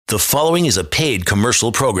The following is a paid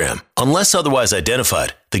commercial program. Unless otherwise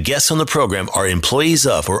identified, the guests on the program are employees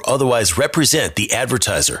of or otherwise represent the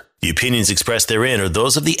advertiser. The opinions expressed therein are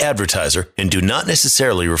those of the advertiser and do not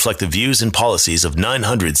necessarily reflect the views and policies of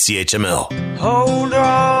 900 CHML. Hold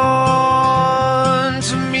on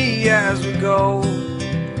to me as we go,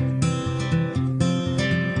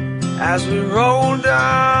 as we roll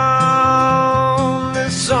down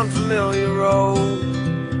this unfamiliar road.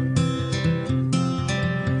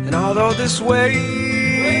 And although this wave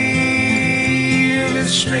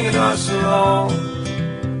is stringing us along,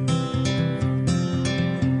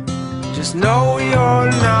 just know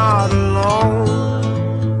you're not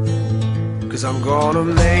alone, 'cause I'm gonna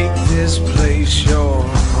make this place your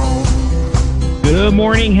home. Good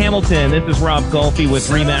morning, Hamilton. This is Rob Golfi with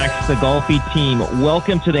REMAX, the Golfi Team.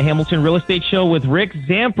 Welcome to the Hamilton Real Estate Show with Rick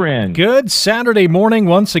Zamprin. Good Saturday morning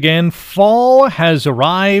once again. Fall has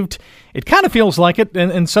arrived. It kind of feels like it,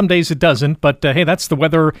 and some days it doesn't, but hey, that's the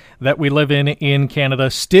weather that we live in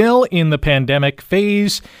Canada, still in the pandemic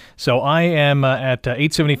phase. So I am at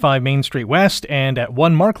 875 Main Street West and at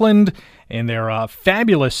 1 Markland in their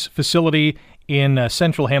fabulous facility in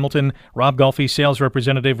central Hamilton. Rob Golfi, sales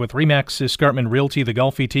representative with REMAX Escarpment Realty, the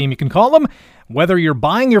Golfi Team. You can call them whether you're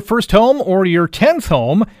buying your first home or your 10th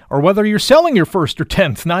home, or whether you're selling your first or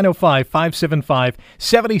 10th.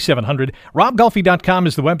 905-575-7700. RobGolfi.com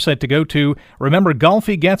is the website to go to. Remember,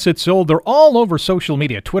 Golfi gets it sold. They're all over social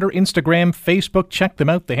media, Twitter, Instagram, Facebook. Check them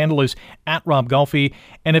out. The handle is at Rob Golfi.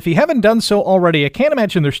 And if you haven't done so already, I can't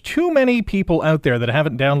imagine there's too many people out there that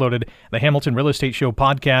haven't downloaded the Hamilton Real Estate Show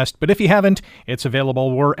podcast. But if you haven't, it's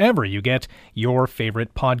available wherever you get your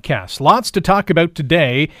favorite podcasts. Lots to talk about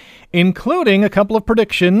today, including a couple of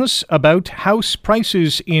predictions about house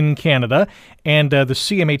prices in Canada, and the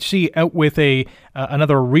CMHC out with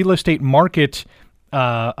another real estate market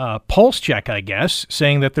pulse check, I guess,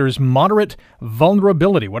 saying that there's moderate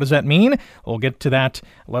vulnerability. What does that mean? We'll get to that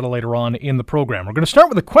a little later on in the program. We're going to start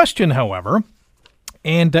with a question, however,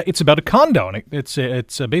 and it's about a condo. And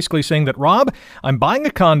it's basically saying that, Rob, I'm buying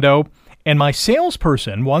a condo, and my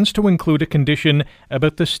salesperson wants to include a condition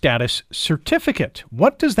about the status certificate.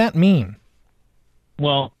 What does that mean?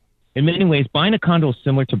 Well, in many ways, buying a condo is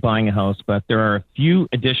similar to buying a house, but there are a few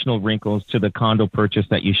additional wrinkles to the condo purchase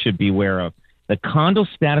that you should be aware of. The condo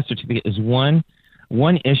status certificate is one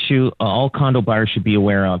issue all condo buyers should be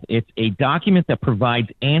aware of. It's a document that provides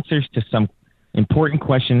answers to some important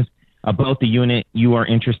questions about the unit you are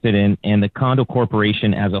interested in and the condo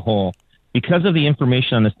corporation as a whole. Because of the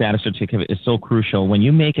information on the status certificate is so crucial, when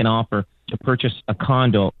you make an offer to purchase a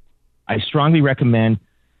condo, I strongly recommend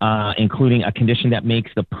including a condition that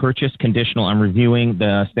makes the purchase conditional on reviewing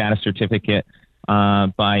the status certificate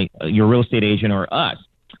by your real estate agent or us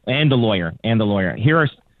and the lawyer. Here are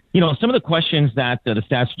some of the questions that the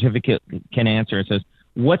status certificate can answer. It says,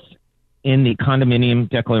 what's in the condominium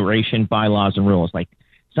declaration bylaws and rules? Like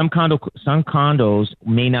some condos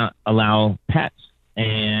may not allow pets,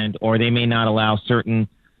 or they may not allow certain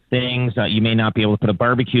things. You may not be able to put a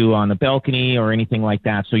barbecue on the balcony or anything like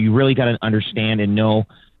that. So you really got to understand and know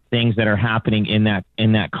things that are happening in that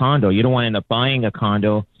condo. You don't want to end up buying a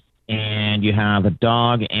condo and you have a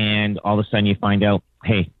dog and all of a sudden you find out,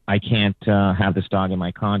 hey, I can't have this dog in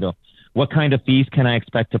my condo. What kind of fees can I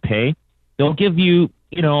expect to pay? They'll give you,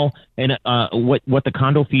 what the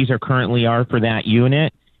condo fees are currently are for that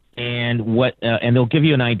unit, and and they'll give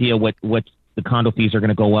you an idea what the condo fees are going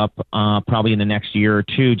to go up probably in the next year or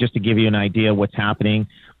two, just to give you an idea what's happening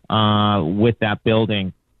with that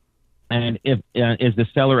building. And if is the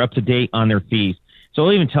seller up to date on their fees? So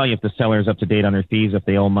they'll even tell you if the seller is up to date on their fees. If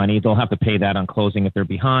they owe money, they'll have to pay that on closing if they're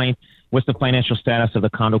behind. What's the financial status of the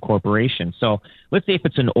condo corporation? So let's say if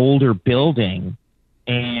it's an older building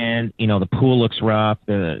and the pool looks rough,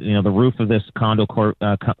 the roof of this condo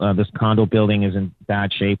building is in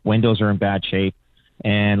bad shape, windows are in bad shape,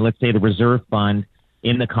 and let's say the reserve fund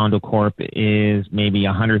in the condo corp is maybe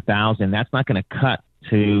 $100,000. That's not going to cut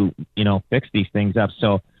to fix these things up.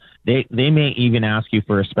 So they may even ask you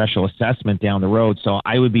for a special assessment down the road. So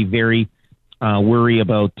I would be very worry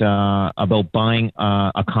about buying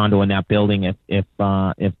a condo in that building if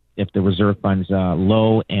the reserve fund's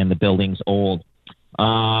low and the building's old.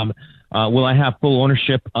 Will I have full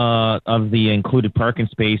ownership of the included parking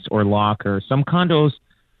space or locker? Some condos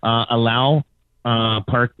allow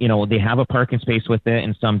they have a parking space with it,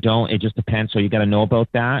 and some don't. It just depends. So you got to know about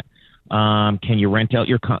that. Can you rent out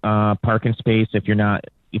your parking space if you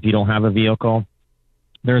don't have a vehicle?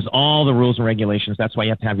 There's all the rules and regulations. That's why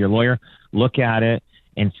you have to have your lawyer look at it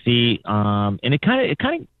and see. And it kind of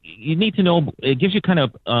you need to know. It gives you kind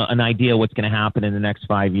of an idea what's going to happen in the next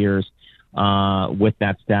 5 years. with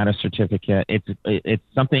that status certificate. It's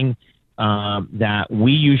something that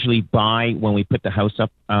we usually buy when we put the house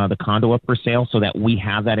up, the condo up for sale, so that we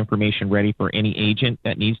have that information ready for any agent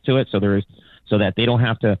that needs to it. So that they don't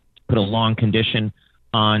have to put a long condition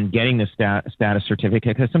on getting the status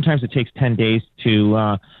certificate, because sometimes it takes 10 days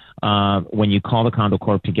to when you call the condo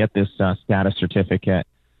corp to get this status certificate.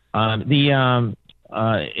 It's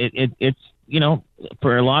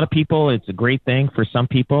for a lot of people, it's a great thing. For some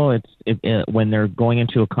people, when they're going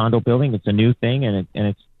into a condo building, it's a new thing, and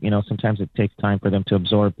it's sometimes it takes time for them to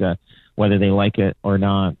absorb whether they like it or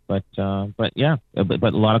not. But a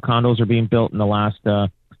lot of condos are being built in the last 5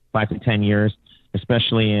 to 10 years,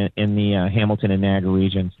 especially in the Hamilton and Niagara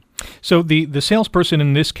regions. So the salesperson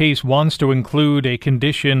in this case wants to include a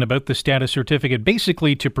condition about the status certificate,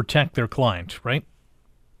 basically to protect their client, right?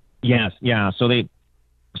 Yes, yeah. So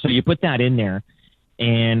you put that in there,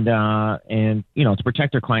 and to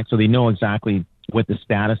protect their client, so they know exactly what the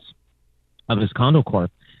status of this condo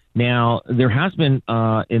corp. Now, there has been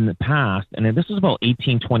in the past, and this was about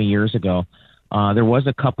 18, 20 years ago, there was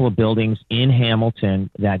a couple of buildings in Hamilton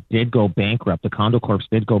that did go bankrupt. The condo corps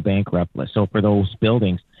did go bankrupt. So for those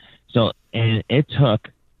buildings, and it took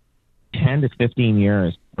 10 to 15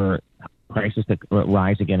 years for prices to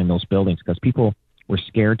rise again in those buildings, because people were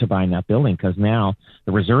scared to buy in that building, because now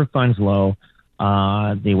the reserve fund's low.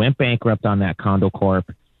 They went bankrupt on that condo corp,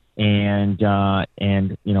 and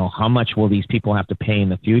how much will these people have to pay in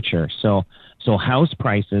the future? So house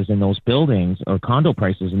prices in those buildings, or condo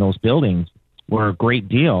prices in those buildings, were a great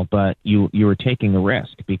deal, but you were taking the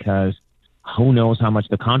risk, because who knows how much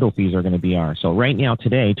the condo fees are going to be. So right now,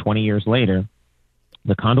 today, 20 years later,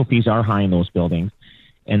 the condo fees are high in those buildings,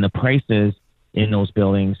 and the prices in those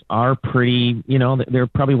buildings are pretty, they're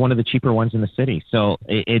probably one of the cheaper ones in the city. So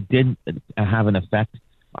it did have an effect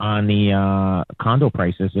on the condo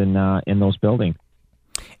prices in those buildings.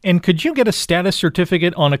 And could you get a status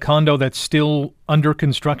certificate on a condo that's still under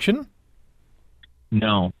construction?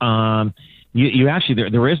 No. You actually,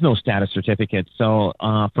 there is no status certificate. So,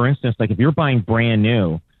 for instance, like if you're buying brand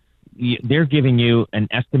new, they're giving you an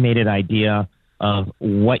estimated idea of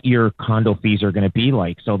what your condo fees are going to be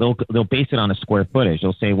like. So they'll base it on a square footage.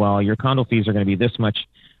 They'll say, well, your condo fees are going to be this much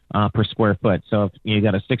per square foot. So if you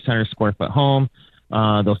got a 600 square foot home,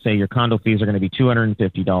 they'll say your condo fees are going to be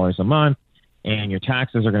 $250 a month, and your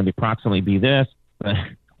taxes are going to approximately be this. But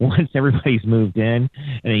once everybody's moved in,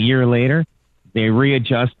 and a year later, they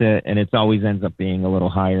readjust it, and it always ends up being a little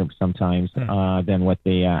higher sometimes than what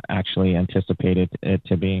they actually anticipated it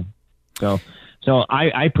to be. So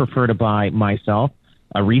I prefer to buy myself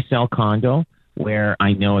a resale condo where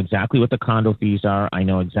I know exactly what the condo fees are. I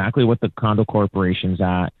know exactly what the condo corporation's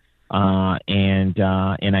at, and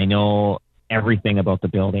I know everything about the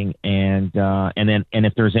building. And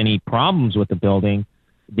if there's any problems with the building,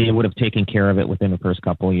 they would have taken care of it within the first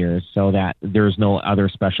couple of years, so that there's no other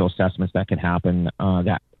special assessments that could happen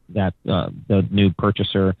that the new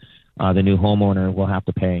purchaser, the new homeowner, will have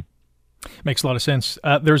to pay. Makes a lot of sense.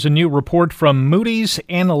 There's a new report from Moody's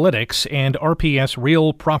Analytics and RPS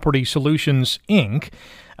Real Property Solutions, Inc.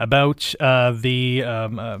 about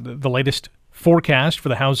the latest forecast for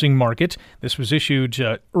the housing market. This was issued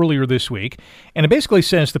earlier this week, and it basically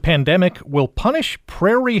says the pandemic will punish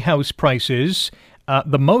prairie house prices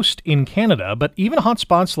the most in Canada, but even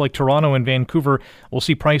hotspots like Toronto and Vancouver will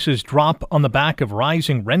see prices drop on the back of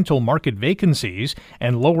rising rental market vacancies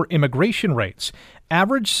and lower immigration rates.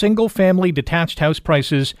 Average single-family detached house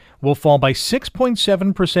prices will fall by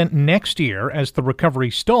 6.7% next year as the recovery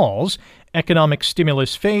stalls, economic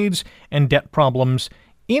stimulus fades, and debt problems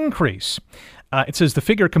increase. It says the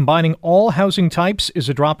figure combining all housing types is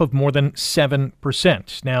a drop of more than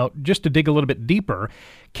 7%. Now, just to dig a little bit deeper,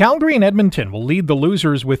 Calgary and Edmonton will lead the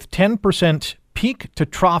losers with 10% peak to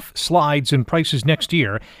trough slides in prices next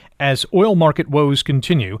year as oil market woes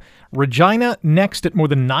continue. Regina next at more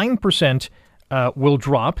than 9% will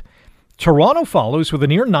drop. Toronto follows with a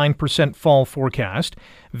near 9% fall forecast.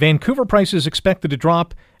 Vancouver prices expected to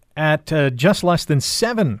drop at just less than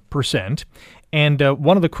 7%. And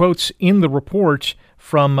one of the quotes in the report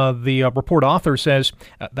from the report author says,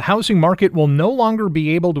 the housing market will no longer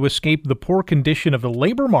be able to escape the poor condition of the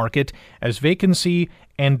labor market as vacancy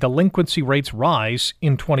and delinquency rates rise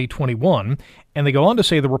in 2021. And they go on to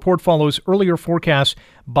say the report follows earlier forecasts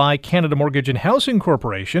by Canada Mortgage and Housing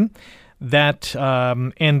Corporation that,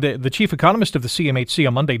 and the chief economist of the CMHC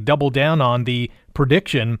on Monday doubled down on the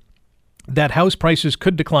prediction that house prices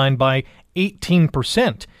could decline by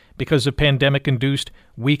 18% because of pandemic-induced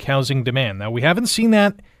weak housing demand. Now, we haven't seen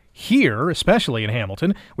that here, especially in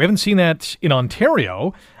Hamilton. We haven't seen that in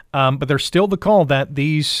Ontario. but there's still the call that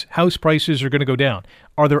these house prices are going to go down.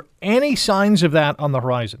 Are there any signs of that on the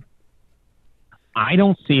horizon? I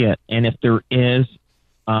don't see it. And if there is,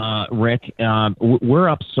 Rick, we're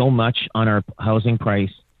up so much on our housing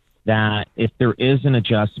price that if there is an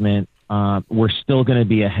adjustment, we're still going to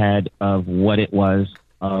be ahead of what it was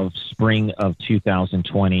of spring of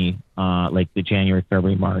 2020, like the January,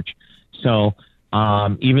 February, March. So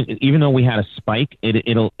even though we had a spike,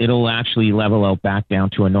 it'll actually level out back down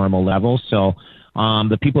to a normal level. So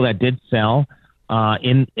the people that did sell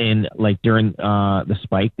in like during the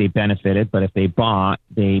spike, they benefited, but if they bought,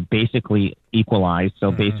 they basically equalized.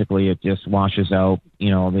 So basically, it just washes out.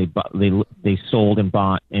 You know, they sold and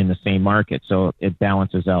bought in the same market, so it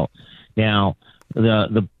balances out. Now,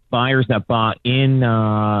 the buyers that bought in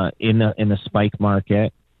the spike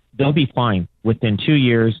market, they'll be fine. Within 2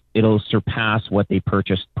 years, it'll surpass what they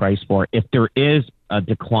purchased price for. If there is a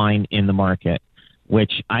decline in the market,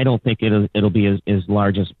 which I don't think it'll be as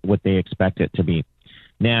large as what they expect it to be.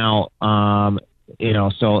 Now,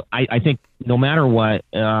 so I think no matter what,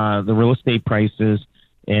 the real estate prices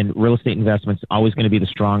and real estate investments are always going to be the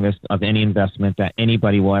strongest of any investment that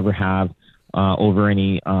anybody will ever have over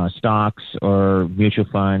any stocks or mutual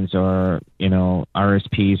funds or,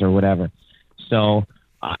 RSPs or whatever. So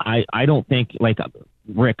I don't think, like,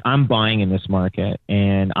 Rick, I'm buying in this market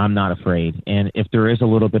and I'm not afraid. And if there is a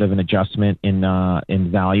little bit of an adjustment in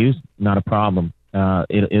values, not a problem.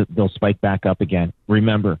 They'll spike back up again.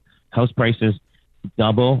 Remember, house prices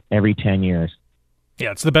double every 10 years.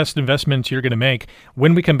 Yeah, it's the best investment you're going to make.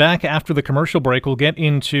 When we come back after the commercial break, we'll get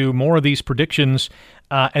into more of these predictions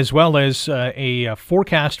as well as a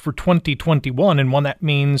forecast for 2021 and what that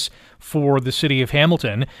means for the city of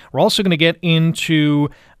Hamilton. We're also going to get into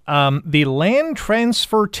the land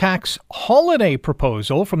transfer tax holiday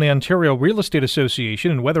proposal from the Ontario Real Estate Association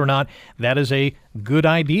and whether or not that is a good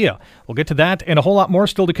idea. We'll get to that and a whole lot more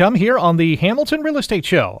still to come here on the Hamilton Real Estate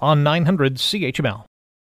Show on 900 CHML.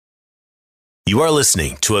 You are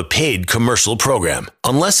listening to a paid commercial program.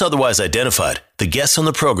 Unless otherwise identified, the guests on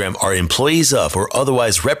the program are employees of or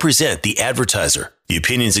otherwise represent the advertiser. The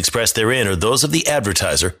opinions expressed therein are those of the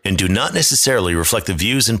advertiser and do not necessarily reflect the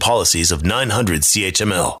views and policies of 900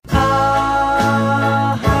 CHML.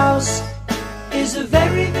 Our house is a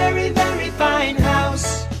very, very, very fine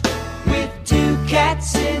house with 2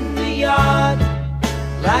 cats in the yard.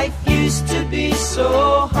 Life used to be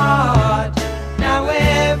so hard. Now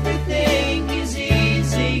everything is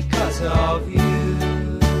easy 'cause of you.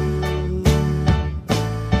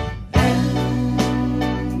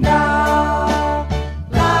 And now,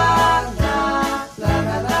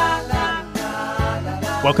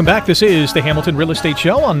 Welcome back. This is the Hamilton Real Estate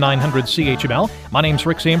Show on 900 CHML. My name's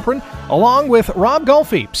Rick Zamprin, along with Rob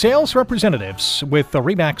Golfi, sales representatives with the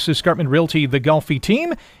REMAX Escarpment Realty, the Golfi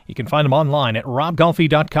Team. You can find them online at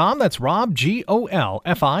robgolfi.com. That's Rob,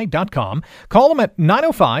 Golfi.com. Call them at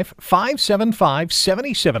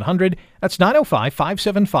 905-575-7700. That's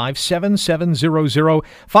 905-575-7700.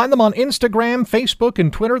 Find them on Instagram, Facebook,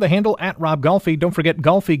 and Twitter. The handle at Rob Golfi. Don't forget,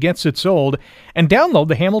 Golfi gets it sold. And download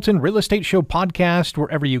the Hamilton Real Estate Show podcast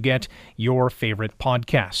wherever you get your favorite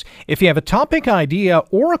podcasts. If you have a topic idea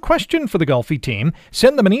or a question for the Golfi Team,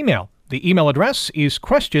 send them an email. The email address is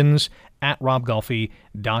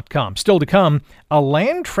questions@robgolfi.com. Still to come, a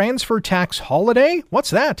land transfer tax holiday? What's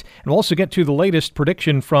that? And we'll also get to the latest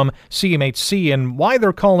prediction from CMHC and why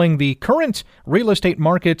they're calling the current real estate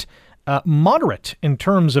market moderate in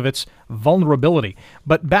terms of its vulnerability.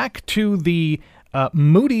 But back to the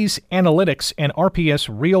Moody's Analytics and RPS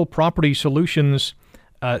Real Property Solutions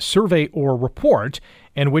survey or report,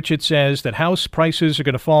 in which it says that house prices are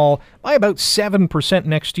going to fall by about 7%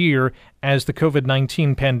 next year as the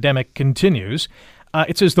COVID-19 pandemic continues.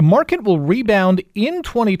 It says the market will rebound in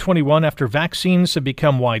 2021 after vaccines have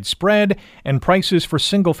become widespread, and prices for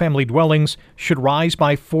single-family dwellings should rise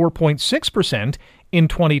by 4.6% in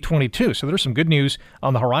 2022. So there's some good news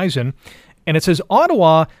on the horizon. And it says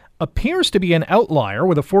Ottawa appears to be an outlier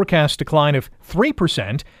with a forecast decline of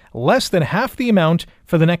 3%, less than half the amount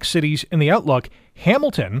for the next cities in the outlook: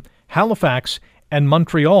 Hamilton, Halifax, and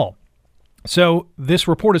Montreal. So this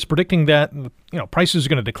report is predicting that prices are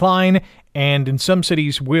going to decline and in some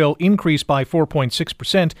cities will increase by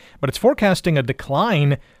 4.6%, but it's forecasting a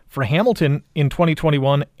decline for Hamilton in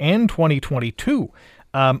 2021 and 2022.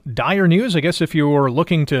 Dire news, I guess, if you're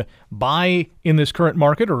looking to buy in this current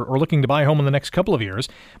market or looking to buy a home in the next couple of years.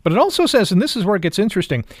 But it also says, and this is where it gets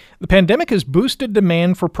interesting, the pandemic has boosted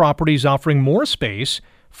demand for properties offering more space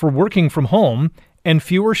for working from home and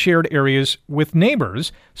fewer shared areas with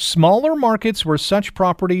neighbors. Smaller markets where such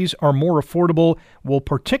properties are more affordable will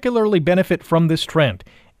particularly benefit from this trend.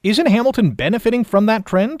 Isn't Hamilton benefiting from that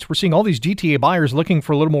trend? We're seeing all these GTA buyers looking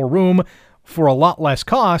for a little more room for a lot less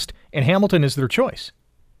cost, and Hamilton is their choice.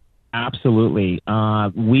 Absolutely.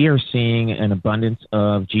 We are seeing an abundance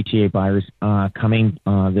of GTA buyers coming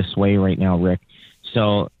this way right now, Rick.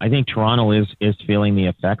 So I think Toronto is feeling the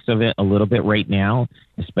effects of it a little bit right now,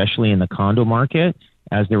 especially in the condo market,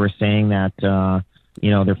 as they were saying that,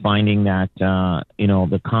 they're finding that,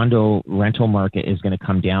 the condo rental market is going to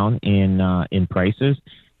come down in prices.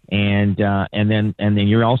 And then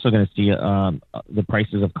you're also going to see the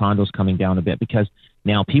prices of condos coming down a bit, because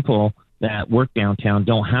now people that work downtown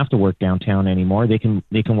don't have to work downtown anymore. They can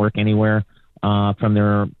work anywhere from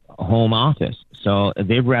their home office. So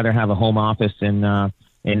they'd rather have a home office in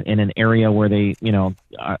an area where they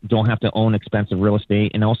don't have to own expensive real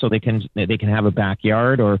estate, and also they can have a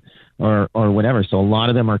backyard or whatever. So a lot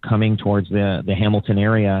of them are coming towards the Hamilton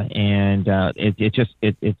area, and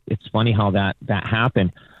it's funny how that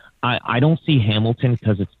happened. I don't see Hamilton,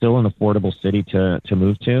 because it's still an affordable city to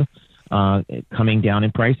move to, coming down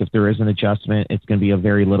in price. If there is an adjustment, it's going to be a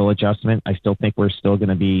very little adjustment. I still think we're still going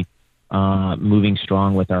to be moving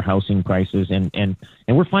strong with our housing prices, and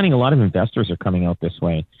we're finding a lot of investors are coming out this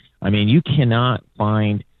way. I mean, you cannot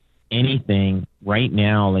find anything right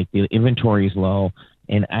now. Like, the inventory is low,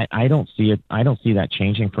 and I don't see it. I don't see that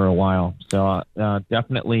changing for a while. So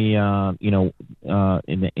definitely, in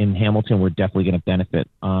Hamilton, we're definitely going to benefit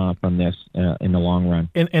from this in the long run.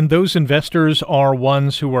 And those investors are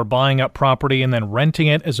ones who are buying up property and then renting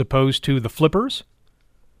it, as opposed to the flippers?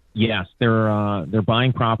 Yes, they're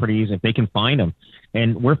buying properties if they can find them,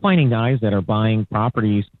 and we're finding guys that are buying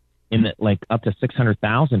properties in up to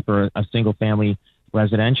 $600,000 for a single family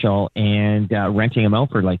residential, and renting them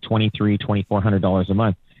out for like $2,400 a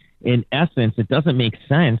month. In essence, it doesn't make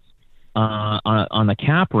sense on the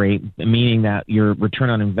cap rate, meaning that your return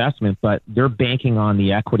on investment, but they're banking on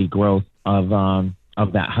the equity growth of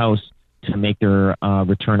that house to make their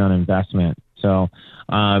return on investment. So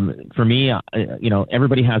for me,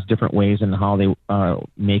 everybody has different ways in how they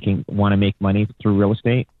want to make money through real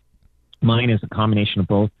estate. Mine is a combination of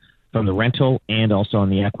both, from the rental and also on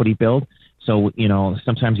the equity build. So,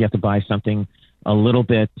 sometimes you have to buy something a little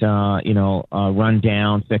bit, run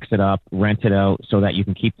down, fix it up, rent it out, so that you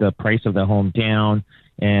can keep the price of the home down,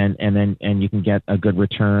 and you can get a good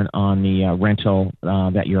return on the rental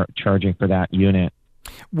that you're charging for that unit.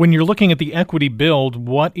 When you're looking at the equity build,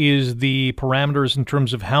 what is the parameters in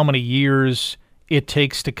terms of how many years it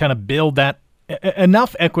takes to kind of build that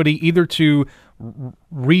enough equity, either to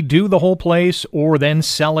redo the whole place or then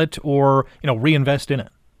sell it, or reinvest in it?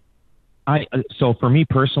 So for me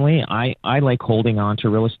personally, I like holding on to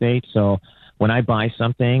real estate. So when I buy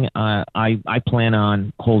something, I plan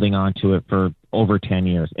on holding on to it for over 10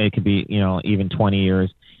 years. It could be, even 20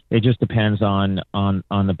 years. It just depends on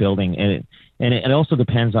the building. And it also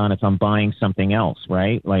depends on if I'm buying something else,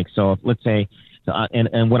 right? Like, so if, let's say,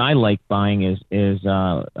 and what I like buying is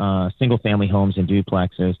single family homes and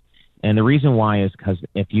duplexes. And the reason why is because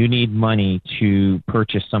if you need money to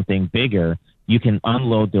purchase something bigger, you can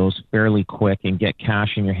unload those fairly quick and get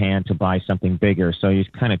cash in your hand to buy something bigger. So you're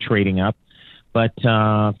kind of trading up. But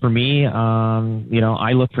for me,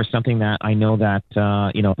 I look for something that I know that,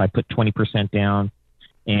 if I put 20% down,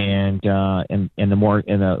 and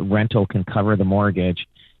the rental can cover the mortgage,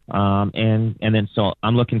 and then so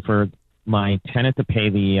I'm looking for my tenant to pay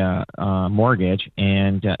the mortgage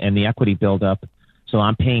and the equity buildup. So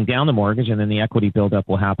I'm paying down the mortgage, and then the equity buildup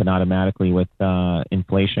will happen automatically with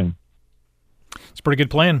inflation. It's a pretty good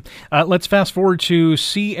plan. Let's fast forward to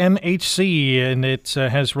CMHC, and it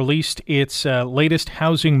has released its latest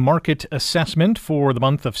housing market assessment for the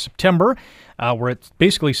month of September, where it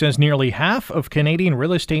basically says nearly half of Canadian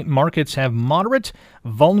real estate markets have moderate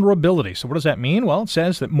vulnerability. So what does that mean? Well, it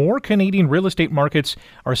says that more Canadian real estate markets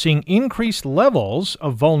are seeing increased levels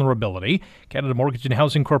of vulnerability. Canada Mortgage and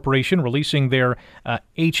Housing Corporation releasing their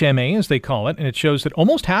HMA, as they call it, and it shows that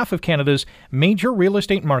almost half of Canada's major real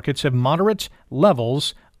estate markets have moderate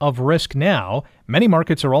levels of risk now. Many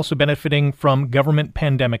markets are also benefiting from government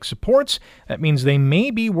pandemic supports. That means they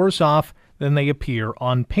may be worse off than they appear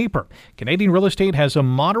on paper. Canadian real estate has a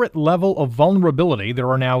moderate level of vulnerability. There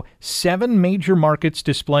are now 7 major markets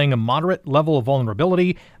displaying a moderate level of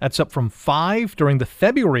vulnerability. That's up from 5 during the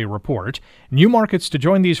February report. New markets to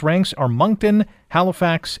join these ranks are Moncton,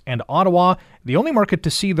 Halifax, and Ottawa. The only market to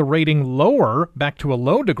see the rating lower, back to a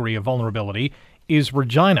low degree of vulnerability, is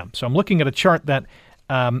Regina. So I'm looking at a chart that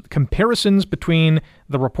comparisons between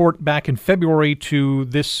the report back in February to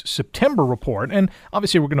this September report, and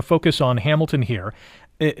obviously we're going to focus on Hamilton here.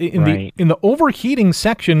 In Right. the overheating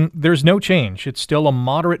section, there's no change. It's still a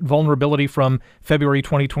moderate vulnerability from February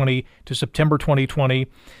 2020 to September 2020.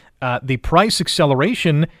 The price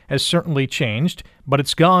acceleration has certainly changed, but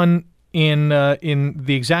it's gone in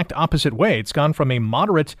the exact opposite way. It's gone from a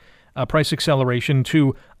moderate price acceleration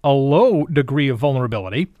to a low degree of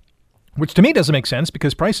vulnerability, which to me doesn't make sense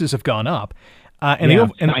because prices have gone up. I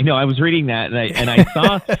know. I was reading that, and I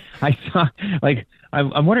saw like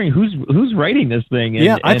I'm wondering who's writing this thing.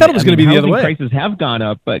 And, I thought it was going to be the other way. Prices have gone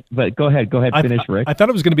up, but go ahead, finish, Rick. I thought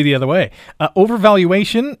it was going to be the other way.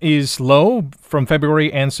 Overvaluation is low from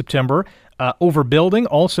February and September. Overbuilding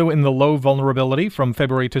also in the low vulnerability from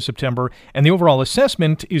February to September, and the overall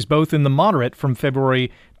assessment is both in the moderate from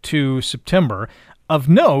February to September. Of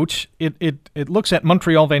note, it looks at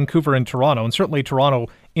Montreal, Vancouver, and Toronto, and certainly Toronto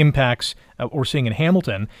impacts what we're seeing in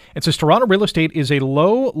Hamilton. It says Toronto real estate is a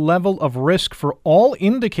low level of risk for all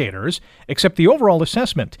indicators except the overall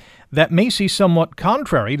assessment. That may seem somewhat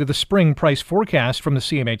contrary to the spring price forecast from the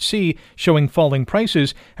CMHC showing falling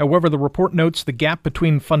prices. However, the report notes the gap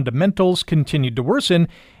between fundamentals continued to worsen.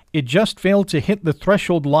 It just failed to hit the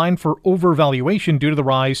threshold line for overvaluation due to the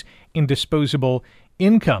rise in disposable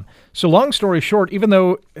income. So long story short, even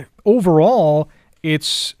though overall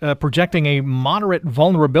it's projecting a moderate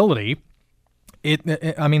vulnerability,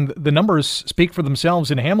 the numbers speak for themselves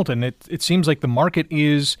in Hamilton. It seems like the market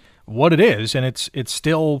is what it is, and it's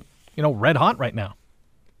still red hot right now.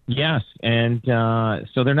 Yes, and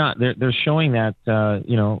so they're showing that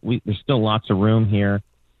there's still lots of room here,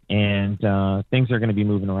 and things are going to be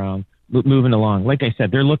moving along. Like I said,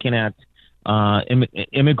 they're looking at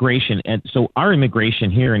immigration, and so our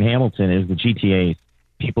immigration here in Hamilton is the GTA,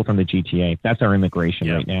 people from the GTA. That's our immigration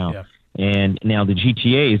right now. Yeah. And now the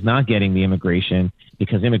GTA is not getting the immigration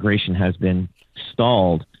because immigration has been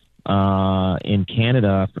stalled in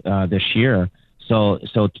Canada this year. So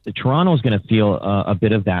Toronto is going to feel a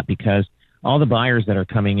bit of that because all the buyers that are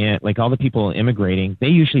coming in, like all the people immigrating, they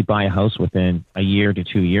usually buy a house within a year to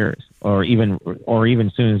 2 years, or even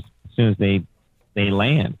soon as they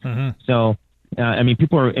land. Mm-hmm. So,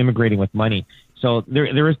 people are immigrating with money. So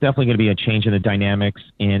there is definitely going to be a change in the dynamics,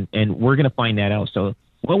 and we're going to find that out. So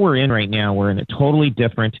what we're in right now, we're in a totally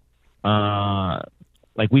different,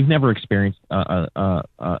 we've never experienced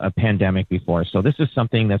a pandemic before. So this is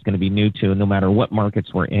something that's going to be new to no matter what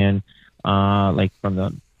markets we're in, like from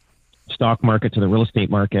the stock market to the real estate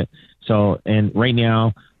market. So, and right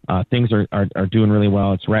now, things are doing really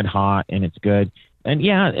well. It's red hot and it's good. And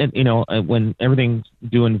when everything's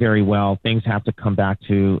doing very well, things have to come back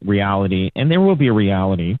to reality, and there will be a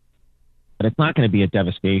reality, but it's not going to be a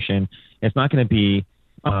devastation. It's not going to be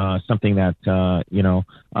something that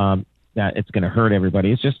that it's going to hurt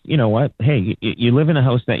everybody. It's just, what? Hey, you live in a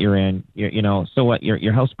house that you're in. So what?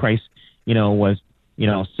 Your house price, was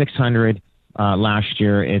 600 last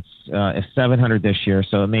year. It's 700 this year,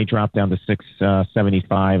 so it may drop down to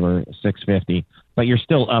 675 or 650, but you're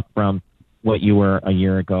still up from what you were a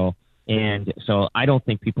year ago. And so I don't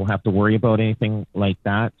think people have to worry about anything like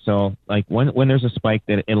that. So like when there's a spike,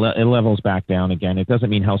 that it levels back down again. It doesn't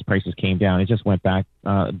mean house prices came down. It just went back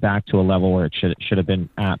to a level where it should have been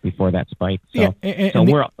at before that spike. So, I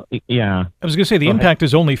was going to say the impact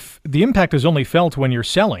is only felt when you're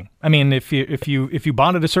selling. I mean, if you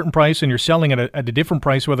bought at a certain price and you're selling it at a different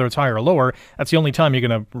price, whether it's higher or lower, that's the only time you're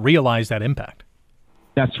going to realize that impact.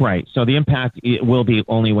 That's right. So the impact will be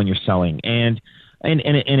only when you're selling, and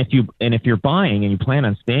if you're buying and you plan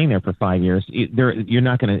on staying there for 5 years, you're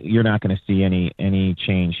not gonna see any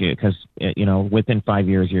change, because within 5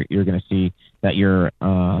 years you're gonna see that your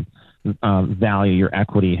value, your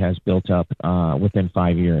equity has built up within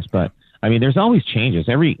 5 years. But I mean, there's always changes.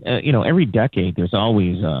 Every decade there's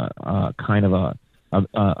always kind of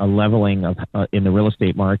a leveling of in the real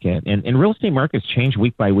estate market, and real estate markets change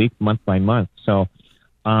week by week, month by month. So.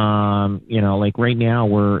 Like right now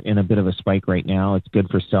we're in a bit of a spike right now. It's good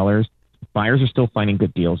for sellers. Buyers are still finding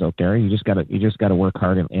good deals out there. You just gotta work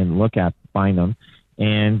hard and look at find them.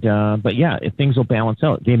 And but yeah, if things will balance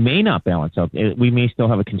out. They may not balance out. We may still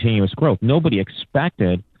have a continuous growth. Nobody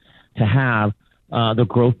expected to have the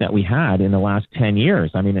growth that we had in the last 10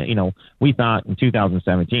 years. I mean, we thought in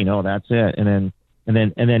 2017, oh, that's it, and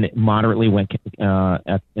then it moderately went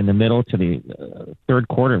in the middle to the third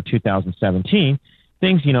quarter of 2017.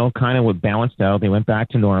 Things, kind of balanced out. They went back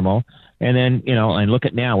to normal. And then, and look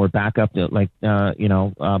at now, we're back up to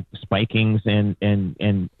spikings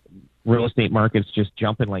and real estate markets just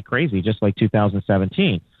jumping like crazy, just like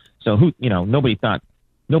 2017. So nobody thought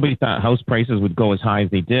house prices would go as high as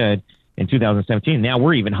they did in 2017. Now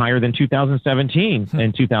we're even higher than 2017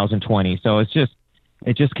 in 2020. So it's just,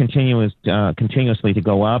 it just continuously to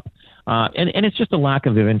go up. And it's just a lack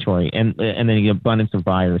of inventory and the abundance of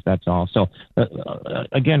buyers. That's all. So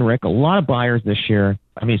again, Rick, a lot of buyers this year.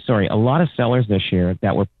 A lot of sellers this year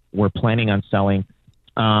that were planning on selling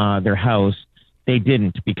their house. They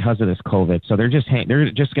didn't because of this COVID. So they're just going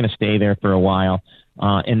to stay there for a while,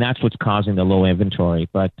 and that's what's causing the low inventory.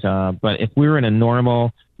 But if we were in a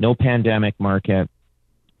normal, no pandemic market,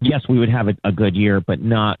 yes, we would have a good year, but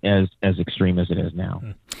not as extreme as it is now.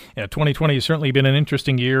 Yeah, 2020 has certainly been an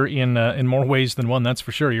interesting year in more ways than one, that's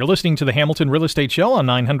for sure. You're listening to the Hamilton Real Estate Show on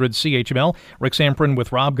 900 CHML. Rick Samprin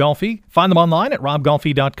with Rob Golfi. Find them online at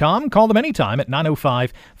robgolfi.com. Call them anytime at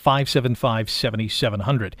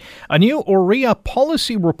 905-575-7700. A new OREA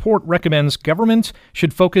policy report recommends government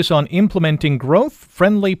should focus on implementing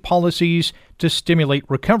growth-friendly policies to stimulate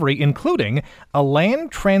recovery, including a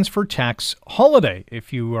land transfer tax holiday.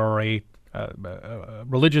 If you are a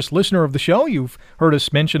religious listener of the show, you've heard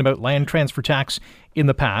us mention about land transfer tax in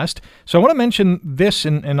the past. So I want to mention this,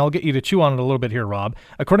 and I'll get you to chew on it a little bit here, Rob.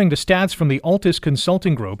 According to stats from the Altus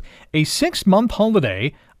Consulting Group, a 6-month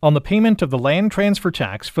holiday on the payment of the land transfer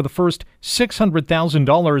tax for the first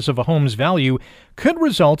 $600,000 of a home's value could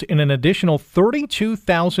result in an additional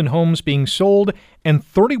 32,000 homes being sold and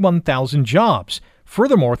 31,000 jobs.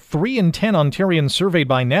 Furthermore, 3 in 10 Ontarians surveyed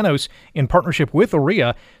by Nanos in partnership with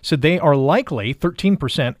OREA said they are likely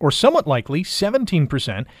 13% or somewhat likely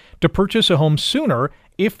 17% to purchase a home sooner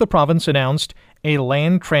if the province announced a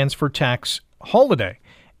land transfer tax holiday.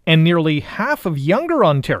 And nearly half of younger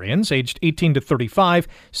Ontarians aged 18 to 35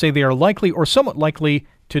 say they are likely or somewhat likely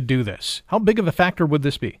to do this. How big of a factor would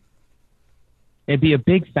this be? It'd be a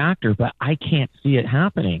big factor, but I can't see it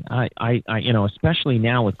happening. I especially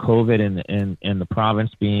now with COVID and the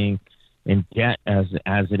province being in debt as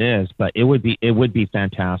it is. But it would be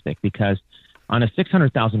fantastic because on a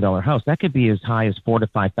 $600,000 house, that could be as high as $4,000 to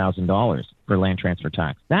 $5,000 for land transfer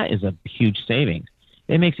tax. That is a huge savings.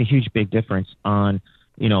 It makes a huge big difference on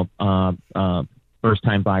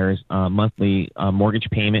first-time buyers' monthly mortgage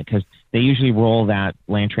payment because they usually roll that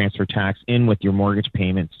land transfer tax in with your mortgage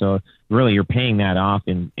payment. So really, you're paying that off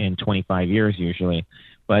in 25 years usually.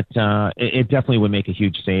 But it definitely would make a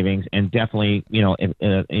huge savings, and definitely,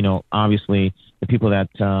 obviously the people that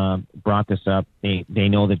brought this up, they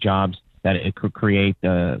know the jobs that it could create.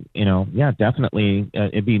 Definitely,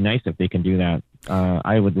 it'd be nice if they can do that.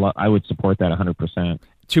 I would support that 100%.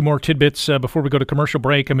 Two more tidbits before we go to commercial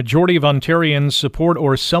break. A majority of Ontarians support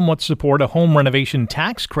or somewhat support a home renovation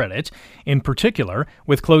tax credit in particular,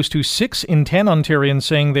 with close to 6 in 10 Ontarians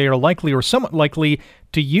saying they are likely or somewhat likely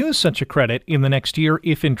to use such a credit in the next year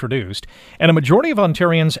if introduced. And a majority of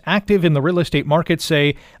Ontarians active in the real estate market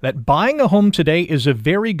say that buying a home today is a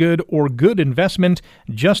very good or good investment.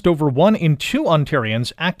 Just over 1 in 2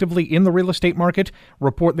 Ontarians actively in the real estate market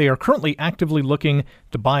report they are currently actively looking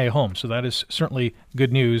to buy a home. So that is certainly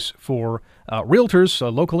good news for realtors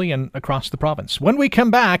locally and across the province. When we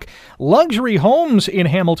come back, luxury homes in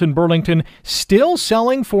Hamilton, Burlington still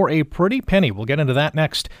selling for a pretty penny. We'll get into that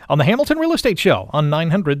next on the Hamilton Real Estate Show on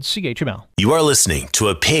 900 CHML. You are listening to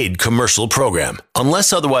a paid commercial program.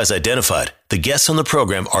 Unless otherwise identified, the guests on the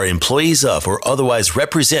program are employees of or otherwise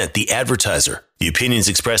represent the advertiser. The opinions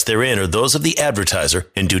expressed therein are those of the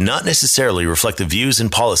advertiser and do not necessarily reflect the views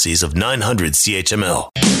and policies of 900 CHML.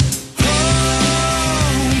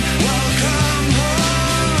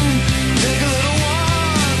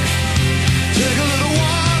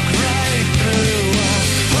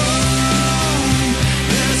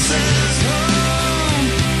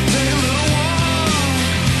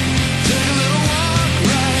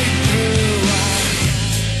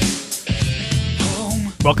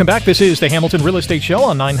 Welcome back. This is the Hamilton Real Estate Show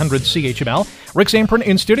on 900 CHML. Rick Samprin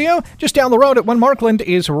in studio. Just down the road at 1 Markland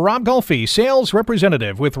is Rob Golfi, sales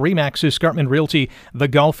representative with REMAX Escarpment Realty, the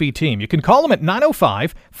Golfi Team. You can call them at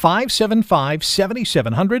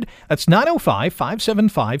 905-575-7700. That's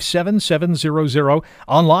 905-575-7700.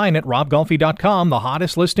 Online at robgolfi.com. The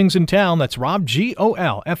hottest listings in town. That's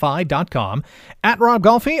robgolfi.com. At Rob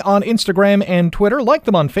Golfi on Instagram and Twitter. Like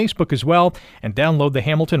them on Facebook as well. And download the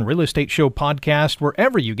Hamilton Real Estate Show podcast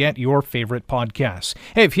wherever you get your favorite podcasts.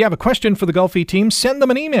 Hey, if you have a question for the Golfi Team, send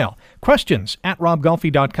them an email. Questions at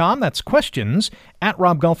robgolfi.com. That's questions at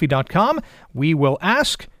robgolfi.com. We will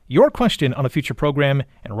ask your question on a future program,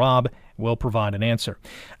 and Rob will provide an answer.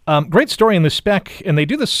 Great story in the spec, and they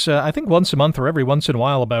do this, I think, once a month or every once in a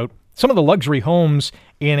while about some of the luxury homes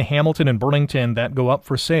in Hamilton and Burlington that go up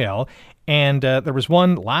for sale. And there was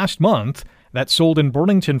one last month that sold in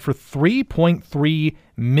Burlington for $3.3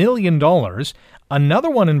 million. Another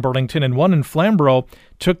one in Burlington and one in Flamborough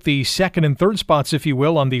took the second and third spots, if you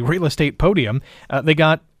will, on the real estate podium. They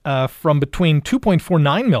got from between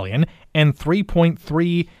 $2.49 million and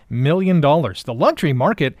 $3.3 million. The luxury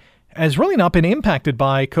market has really not been impacted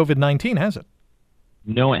by COVID-19, has it?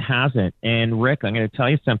 No, it hasn't. And Rick, I'm going to tell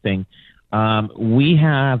you something. We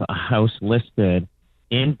have a house listed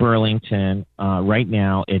in Burlington right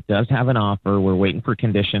now. It does have an offer. We're waiting for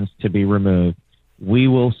conditions to be removed. We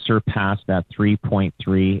will surpass that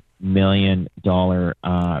 $3.3 million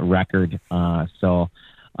record. So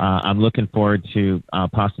I'm looking forward to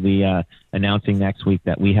possibly announcing next week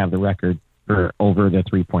that we have the record for over the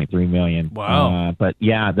 $3.3 million. Wow. But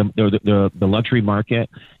yeah, the luxury market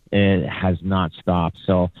has not stopped.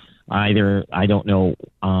 So either, I don't know,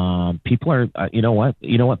 people are, you know what,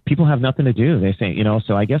 people have nothing to do. They say,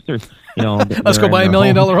 so I guess there's, let's go buy $1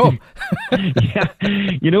 million home. Yeah.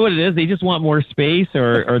 You know what it is? They just want more space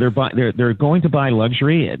or they're going to buy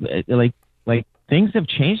luxury. Like things have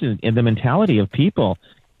changed in the mentality of people,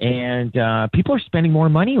 and people are spending more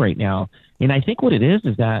money right now. And I think what it is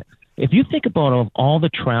that if you think about all the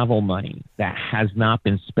travel money that has not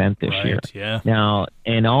been spent this year, yeah. Now,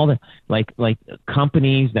 and all the like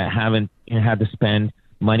companies that haven't had to spend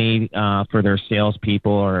money for their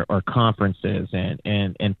salespeople or conferences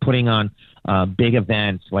and putting on big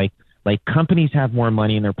events, like companies have more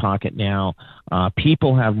money in their pocket now,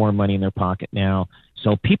 people have more money in their pocket now,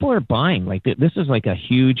 so people are buying. Like this is like a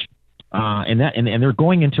huge. And they're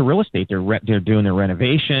going into real estate. They're doing their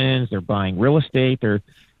renovations. They're buying real estate.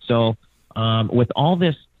 So with all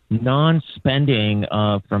this non-spending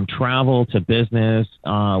from travel to business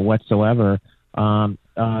whatsoever,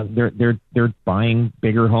 they're buying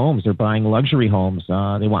bigger homes. They're buying luxury homes.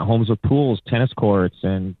 They want homes with pools, tennis courts,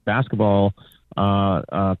 and basketball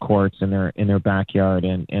courts in their backyard,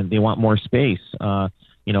 and they want more space.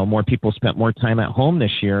 More people spent more time at home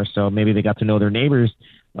this year, so maybe they got to know their neighbors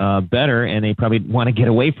better, and they probably want to get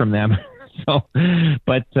away from them. So,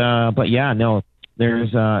 but yeah, no.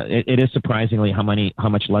 It is surprisingly how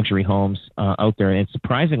much luxury homes out there, and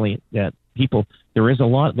surprisingly that there is a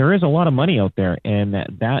lot of money out there, and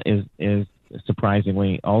that is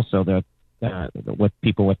surprisingly also with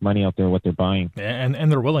people with money out there, what they're buying.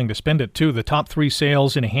 And they're willing to spend it too. The top 3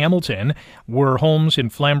 sales in Hamilton were homes in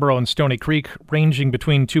Flamborough and Stony Creek, ranging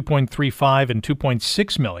between $2.35 and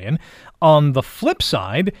 $2.6 million. On the flip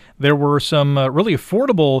side, there were some really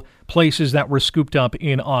affordable places that were scooped up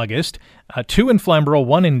in August. 2 in Flamborough,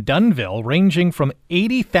 1 in Dunnville, ranging from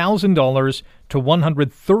 $80,000 to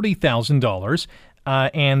 $130,000.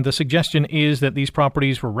 And the suggestion is that these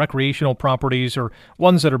properties were recreational properties or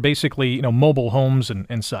ones that are basically, mobile homes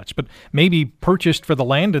and such, but maybe purchased for the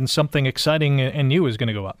land, and something exciting and new is going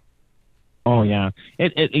to go up. Oh yeah,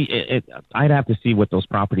 I'd have to see what those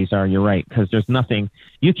properties are. You're right, because there's nothing.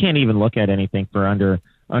 You can't even look at anything for under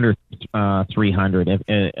 300.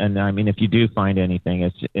 And I mean, if you do find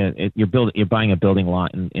anything, you're buying a building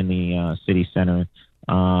lot in the city center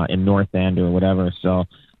in North End or whatever. So.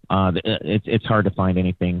 It's hard to find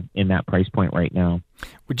anything in that price point right now.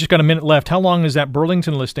 We just got a minute left. How long has that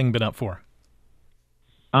Burlington listing been up for?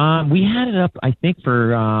 We had it up, I think,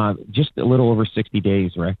 for just a little over 60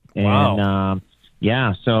 days, Rick. Wow.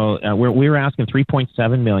 And so we were asking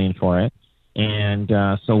 $3.7 million for it, and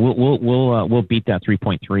so we'll beat that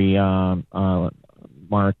 3.3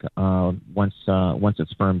 mark once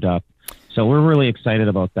it's firmed up. So we're really excited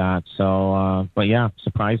about that. So, but yeah,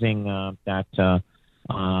 surprising that.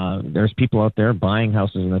 There's people out there buying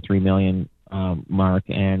houses in the $3 million mark,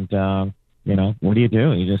 and what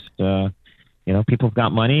do? You just people have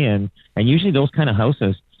got money, and usually those kind of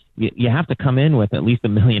houses, you have to come in with at least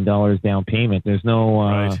 $1 million down payment. There's no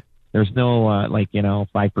right. There's no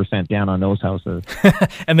 5% down on those houses.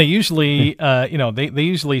 And they usually they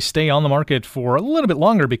usually stay on the market for a little bit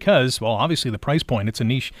longer because, well, obviously the price point, it's a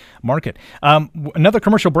niche market. Another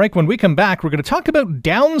commercial break. When we come back, we're going to talk about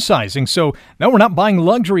downsizing. So no, we're not buying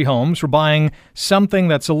luxury homes. We're buying something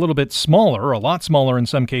that's a little bit smaller, a lot smaller in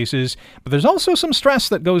some cases, but there's also some stress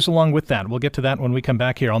that goes along with that. We'll get to that when we come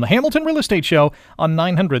back here on the Hamilton Real Estate Show on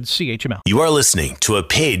 900 CHML. You are listening to a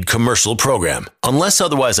paid commercial program. Unless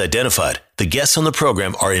otherwise identified, the guests on the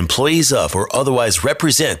program are employees of or otherwise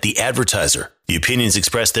represent the advertiser. The opinions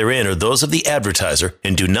expressed therein are those of the advertiser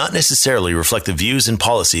and do not necessarily reflect the views and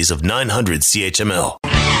policies of 900 CHML.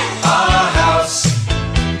 Our house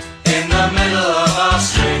in the middle of our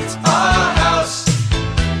street. Our house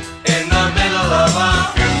in the middle of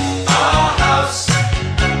our house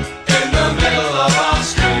in the middle of our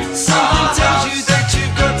street. Something tells you that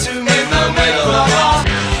you've got to in the middle of our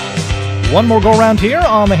One more go-round here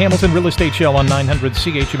on the Hamilton Real Estate Show on 900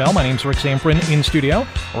 CHML. My name's Rick Samprin in studio.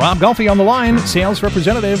 Rob Golfi on the line, sales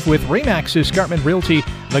representative with REMAX Escarpment Realty,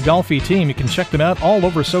 the Golfi Team. You can check them out all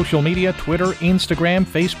over social media, Twitter, Instagram,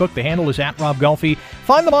 Facebook. The handle is at Rob Golfi.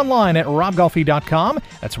 Find them online at robgolfi.com.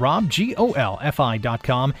 That's Rob,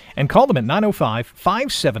 Golfi.com. And call them at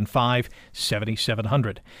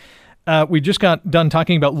 905-575-7700. We just got done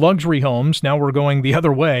talking about luxury homes. Now we're going the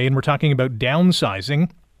other way, and we're talking about downsizing.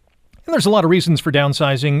 And there's a lot of reasons for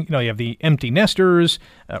downsizing. You have the empty nesters,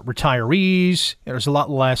 retirees. There's a lot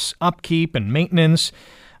less upkeep and maintenance.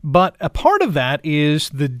 But a part of that is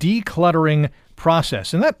the decluttering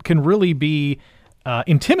process. And that can really be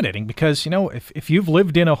intimidating because, if you've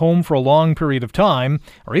lived in a home for a long period of time,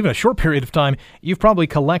 or even a short period of time, you've probably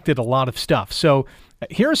collected a lot of stuff. So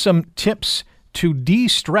here are some tips to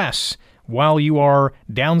de-stress while you are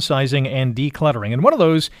downsizing and decluttering. And one of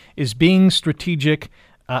those is being strategic.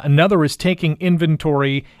 Another is taking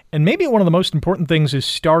inventory. And maybe one of the most important things is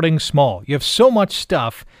starting small. You have so much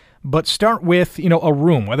stuff, but start with, a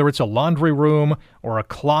room, whether it's a laundry room or a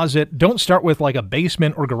closet. Don't start with like a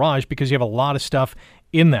basement or garage because you have a lot of stuff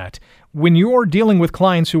in that. When you're dealing with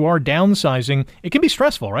clients who are downsizing, it can be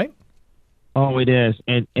stressful, right? Oh, it is.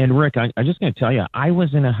 And Rick, I'm just going to tell you, I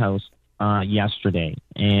was in a house yesterday,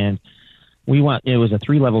 and it was a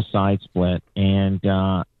 3-level side split, and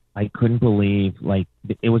I couldn't believe,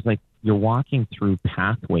 it was like you're walking through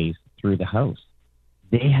pathways through the house.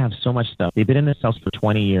 They have so much stuff. They've been in this house for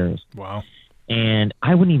 20 years. Wow. And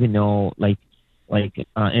I wouldn't even know, and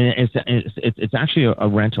it's actually a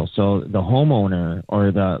rental. So the homeowner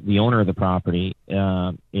or the owner of the property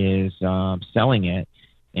is selling it,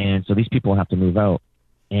 and so these people have to move out.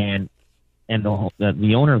 And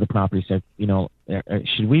the owner of the property said,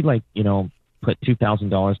 should we put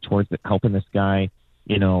 $2,000 towards helping this guy,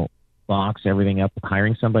 box everything up,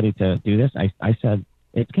 hiring somebody to do this? I said,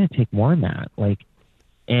 it's going to take more than that.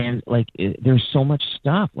 There's so much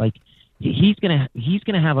stuff. He's going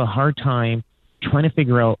to have a hard time trying to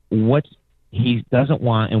figure out what he doesn't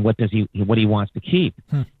want and what he wants to keep.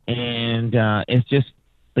 And it's just,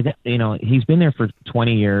 he's been there for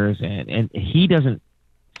 20 years and he doesn't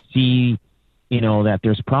see, that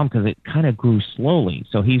there's a problem because it kind of grew slowly.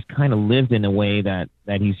 So he's kind of lived in a way that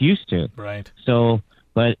he's used to. Right. So,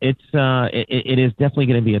 but it is definitely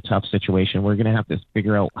going to be a tough situation. We're going to have to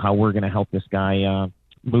figure out how we're going to help this guy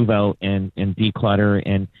move out and declutter.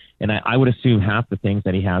 And I would assume half the things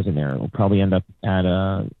that he has in there will probably end up at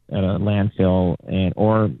a landfill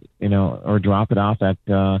or drop it off at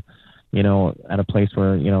a place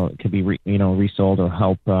where, it could be, resold or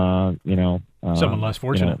help, someone less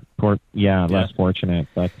fortunate. Less fortunate.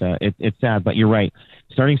 But it's sad. But you're right.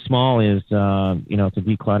 Starting small is, to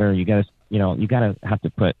declutter. You gotta have to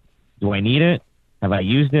put, do I need it? Have I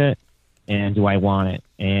used it? And do I want it?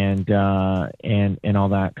 And all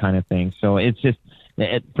that kind of thing. So it's just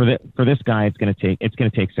for this guy, it's gonna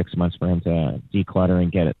take 6 months for him to declutter and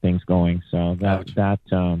get things going. So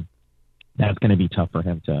that's going to be tough for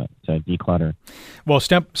him to declutter. Well,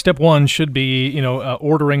 step one should be,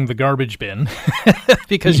 ordering the garbage bin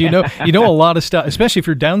because, a lot of stuff, especially if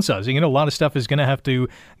you're downsizing, a lot of stuff is going to have to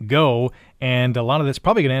go, and a lot of that's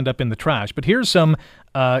probably going to end up in the trash. But here's some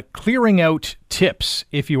clearing out tips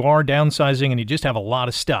if you are downsizing and you just have a lot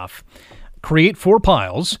of stuff. Create 4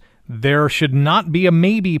 piles. There should not be a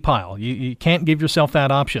maybe pile. You can't give yourself that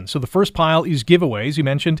option. So the first pile is giveaways. You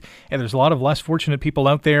mentioned, and there's a lot of less fortunate people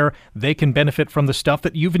out there. They can benefit from the stuff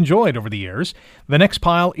that you've enjoyed over the years. The next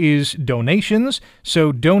pile is donations.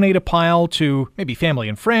 So donate a pile to maybe family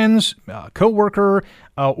and friends, coworker,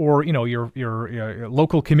 or your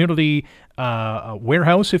local community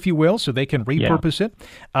warehouse, if you will, so they can repurpose it.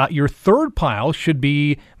 Your third pile should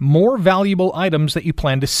be more valuable items that you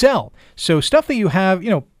plan to sell. So stuff that you have,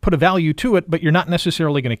 put a value to it, but you're not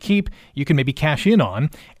necessarily going to keep, you can maybe cash in on.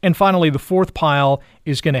 And finally, the fourth pile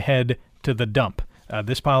is going to head to the dump.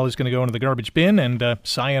 This pile is going to go into the garbage bin, and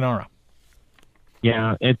sayonara.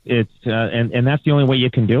 Yeah, it's and that's the only way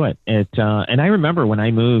you can do it. And I remember when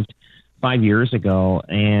I moved 5 years ago,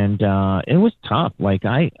 and it was tough.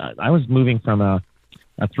 I was moving from a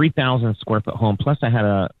 3,000 square foot home, plus I had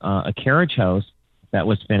a carriage house that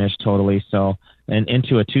was finished totally. So, and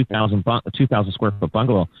into a 2,000 square foot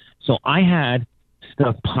bungalow. So I had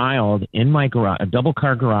stuff piled in my garage, a double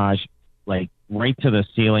car garage, right to the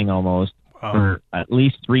ceiling almost. Wow. For at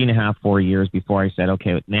least 3.5, 4 years before I said,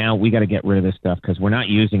 okay, now we got to get rid of this stuff because we're not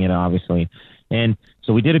using it, obviously. And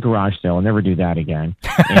so we did a garage sale. I'll never do that again.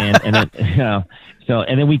 And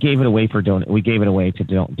then we gave it away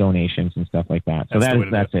to donations and stuff like that. So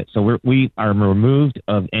that's it. So we are removed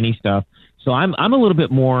of any stuff. So I'm a little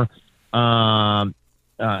bit more skeptical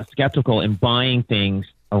in buying things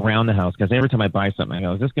around the house, because every time I buy something, I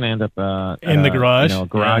go, is this going to end up in the garage? In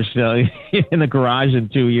the garage in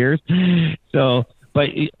 2 years? So,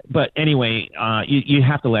 but anyway, you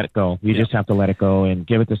have to let it go. You just have to let it go and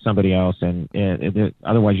give it to somebody else, and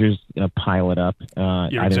otherwise you're just going to pile it up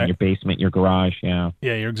either in your basement, your garage. Yeah,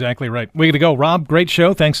 you're exactly right. We got to go. Rob, great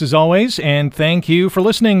show. Thanks as always, and thank you for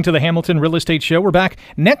listening to the Hamilton Real Estate Show. We're back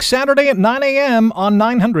next Saturday at 9 a.m. on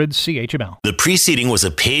 900 CHML. The preceding was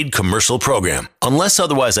a paid commercial program. Unless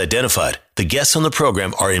otherwise identified, the guests on the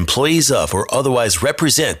program are employees of or otherwise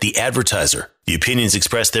represent the advertiser. The opinions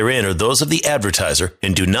expressed therein are those of the advertiser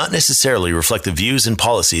and do not necessarily reflect the views and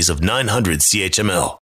policies of 900 CHML.